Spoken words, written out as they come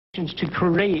recommendations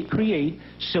to create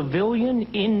civilian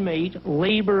inmate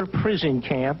labor prison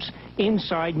camps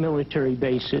inside military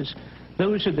bases.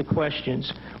 Those are the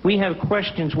questions. We have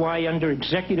questions why, under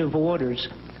executive orders,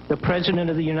 the President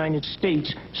of the United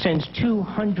States sends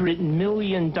 $200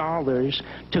 million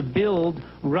to build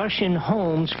Russian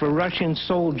homes for Russian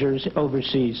soldiers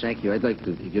overseas. Thank you. I'd like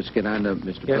to just get on to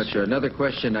Mr. Yes, Fletcher. Another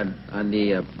question in an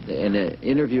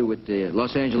interview with the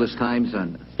Los Angeles Times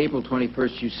on April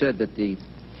 21st, you said that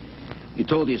you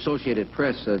told the Associated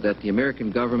Press that the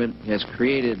American government has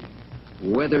created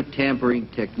weather tampering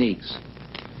techniques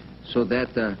so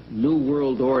that the New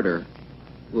World Order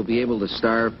will be able to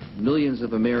starve millions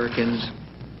of Americans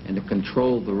and to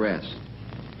control the rest.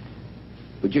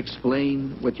 Would you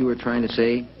explain what you were trying to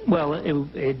say? Well,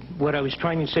 what I was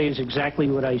trying to say is exactly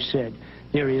what I said.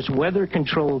 There is weather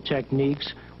control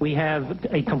techniques. We have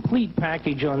a complete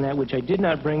package on that, which I did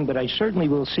not bring, but I certainly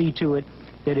will see to it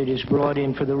that it is brought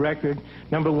in for the record.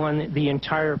 Number one, the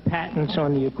entire patents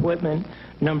on the equipment.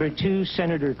 Number two,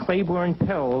 Senator Claiborne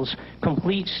Pell's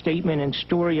complete statement and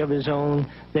story of his own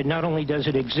that not only does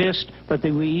it exist, but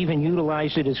that we even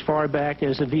utilize it as far back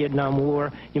as the Vietnam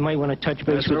War. You might want to touch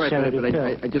base with Senator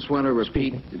Pell. I just want to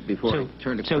repeat before I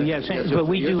turn to questions. Yes, but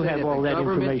we do have all that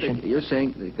information. You're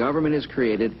saying the government has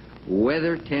created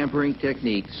weather tampering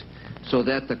techniques so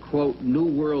that the, quote, New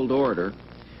World Order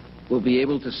will be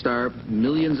able to starve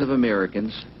millions of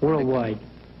Americans. Worldwide.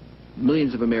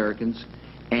 Millions of Americans,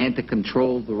 and to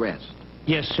control the rest.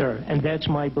 Yes, sir, and that's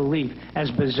my belief. As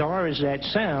bizarre as that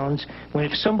sounds,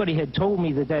 if somebody had told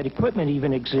me that that equipment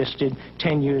even existed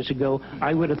 10 years ago,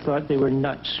 I would have thought they were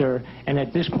nuts, sir. And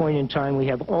at this point in time, we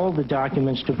have all the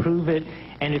documents to prove it.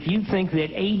 And if you think that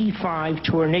 85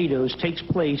 tornadoes takes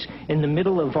place in the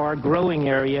middle of our growing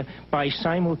area by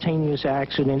simultaneous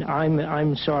accident,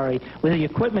 I'm sorry. With the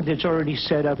equipment that's already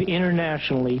set up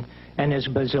internationally, and as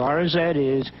bizarre as that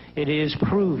is, it is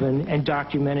proven and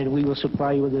documented. We will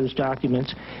supply you with those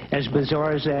documents. As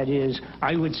bizarre as that is,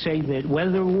 I would say that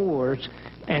weather wars,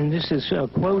 and this is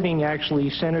quoting actually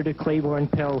Senator Claiborne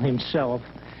Pell himself,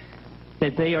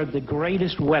 that they are the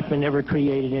greatest weapon ever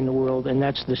created in the world, and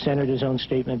that's the Senator's own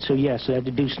statement. So yes, I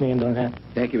do stand on that.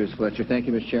 Thank you, Mr. Fletcher. Thank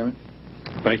you, Mr. Chairman.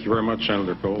 Thank you very much,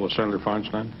 Senator Cole. Senator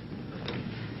Feinstein?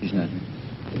 He's not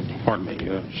here. Pardon me,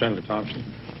 Senator Thompson?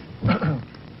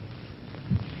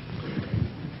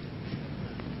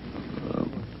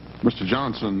 Mr.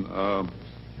 Johnson,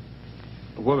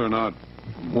 whether or not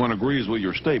one agrees with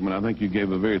your statement, I think you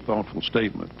gave a very thoughtful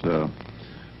statement,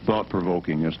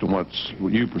 thought-provoking as to what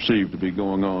you perceive to be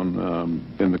going on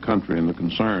in the country and the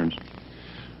concerns.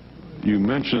 You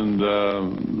mentioned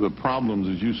the problems,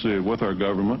 as you say, with our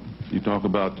government. You talk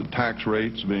about the tax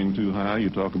rates being too high. You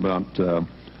talk about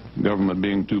government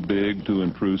being too big, too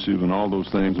intrusive, and all those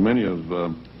things, many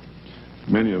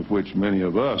of which many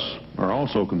of us are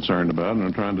also concerned about and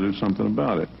are trying to do something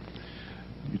about it.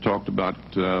 You talked about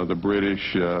the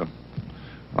British,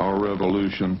 our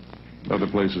revolution, other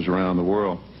places around the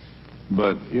world.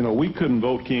 But, you know, we couldn't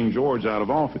vote King George out of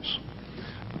office.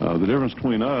 The difference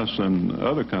between us and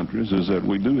other countries is that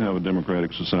we do have a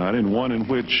democratic society, and one in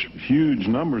which huge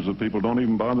numbers of people don't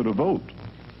even bother to vote.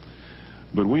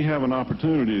 But we have an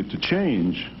opportunity to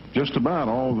change just about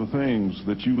all the things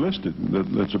that you listed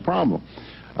that's a problem.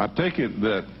 I take it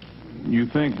that you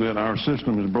think that our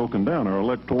system is broken down, our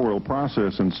electoral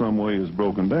process in some way is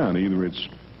broken down. Either it's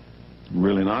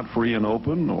really not free and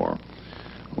open, or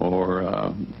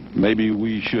maybe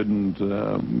we shouldn't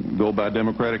go by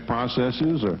democratic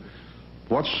processes, or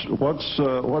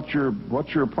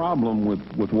what's your problem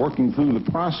with working through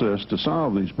the process to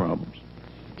solve these problems?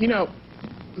 You know,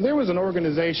 there was an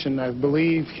organization, I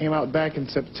believe, came out back in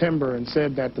September and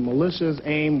said that the militia's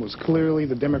aim was clearly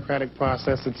the democratic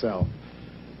process itself.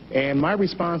 And my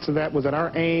response to that was that our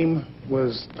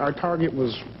target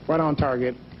was right on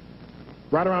target,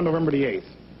 right around November the 8th,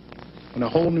 when a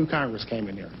whole new Congress came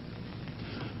in here.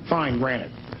 Fine,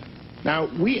 granted. Now,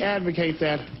 we advocate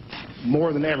that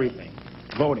more than everything,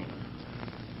 voting.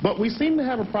 But we seem to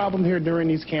have a problem here during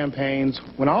these campaigns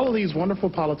when all of these wonderful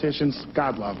politicians,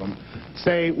 God love them,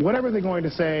 say whatever they're going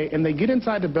to say, and they get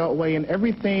inside the Beltway and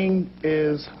everything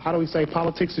is, how do we say,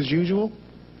 politics as usual.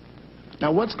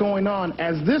 Now what's going on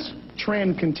as this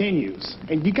trend continues,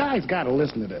 and you guys got to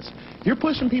listen to this, you're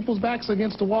pushing people's backs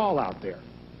against the wall out there.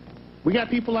 We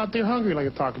got people out there hungry, like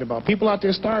you're talking about, people out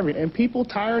there starving, and people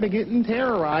tired of getting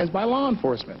terrorized by law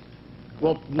enforcement.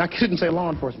 Well, I shouldn't say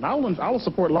law enforcement. I will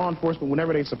support law enforcement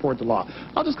whenever they support the law.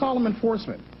 I'll just call them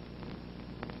enforcement.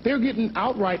 They're getting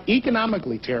outright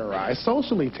economically terrorized,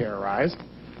 socially terrorized.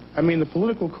 I mean, the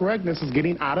political correctness is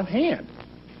getting out of hand.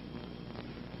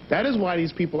 That is why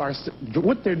these people are,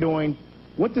 what they're doing,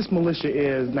 what this militia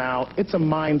is now, it's a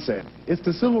mindset. It's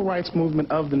the civil rights movement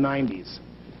of the 90s.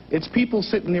 It's people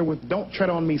sitting there with "Don't tread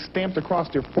on me" stamped across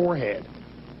their forehead.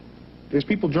 There's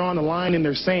people drawing a line in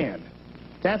their sand.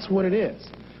 That's what it is.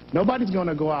 Nobody's going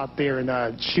to go out there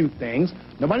and shoot things.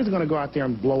 Nobody's going to go out there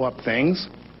and blow up things.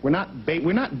 We're not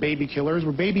baby killers.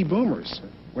 We're baby boomers.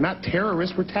 We're not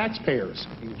terrorists. We're taxpayers.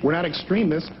 We're not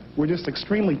extremists. We're just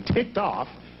extremely ticked off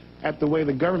at the way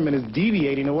the government is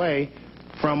deviating away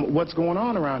from what's going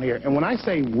on around here. And when I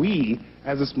say we,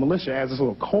 as this militia, as this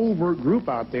little covert group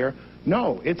out there,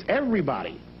 no, it's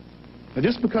everybody. Now,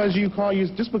 just because you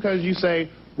say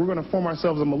we're going to form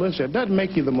ourselves a militia, it doesn't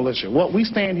make you the militia. What we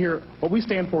stand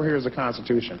for here is the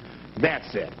Constitution.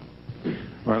 That's it.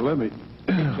 All right, let me.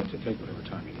 Take whatever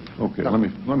time you need. Okay,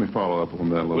 let me follow up on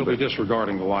that a little We'll bit. be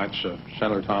disregarding the lights.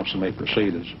 Senator Thompson may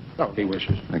proceed as he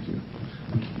wishes. Thank you.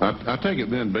 I take it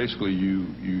then, basically,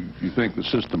 you think the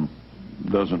system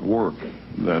doesn't work,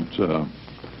 that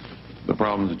the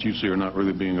problems that you see are not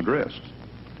really being addressed,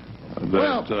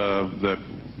 that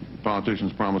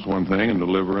politicians promise one thing and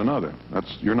deliver another.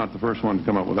 You're not the first one to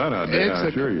come up with that idea, I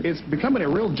assure you. It's becoming a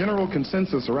real general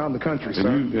consensus around the country, sir.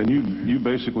 And you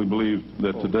basically believe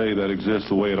that today that exists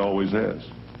the way it always has.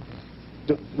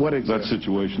 What exists? That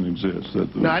situation exists.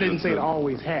 No, I didn't say it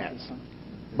always has.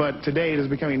 But today it is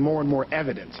becoming more and more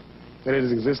evident that it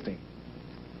is existing.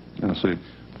 I see.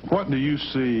 What do you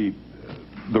see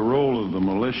the role of the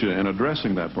militia in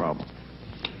addressing that problem?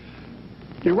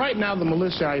 Right now, the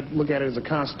militia, I look at it as a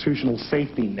constitutional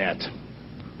safety net.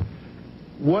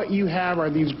 What you have are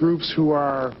these groups who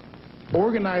are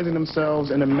organizing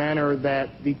themselves in a manner that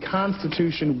the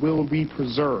Constitution will be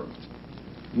preserved,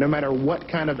 no matter what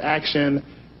kind of action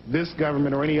this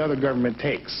government or any other government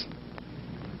takes.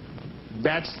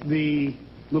 That's the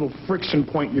little friction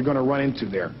point you're going to run into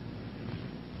there.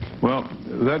 Well,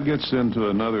 that gets into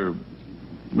another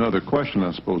question,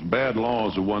 I suppose. Bad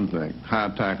laws are one thing, high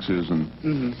taxes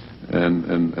and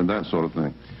that sort of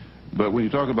thing. But when you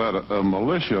talk about a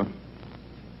militia,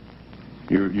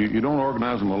 you don't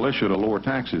organize a militia to lower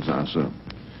taxes, I assume.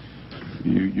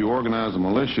 You organize a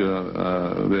militia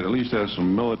that at least has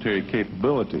some military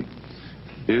capability.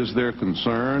 Is there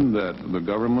concern that the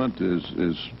government is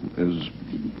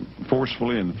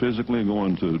forcefully and physically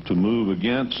going to move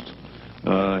against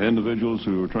individuals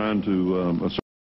who are trying to assert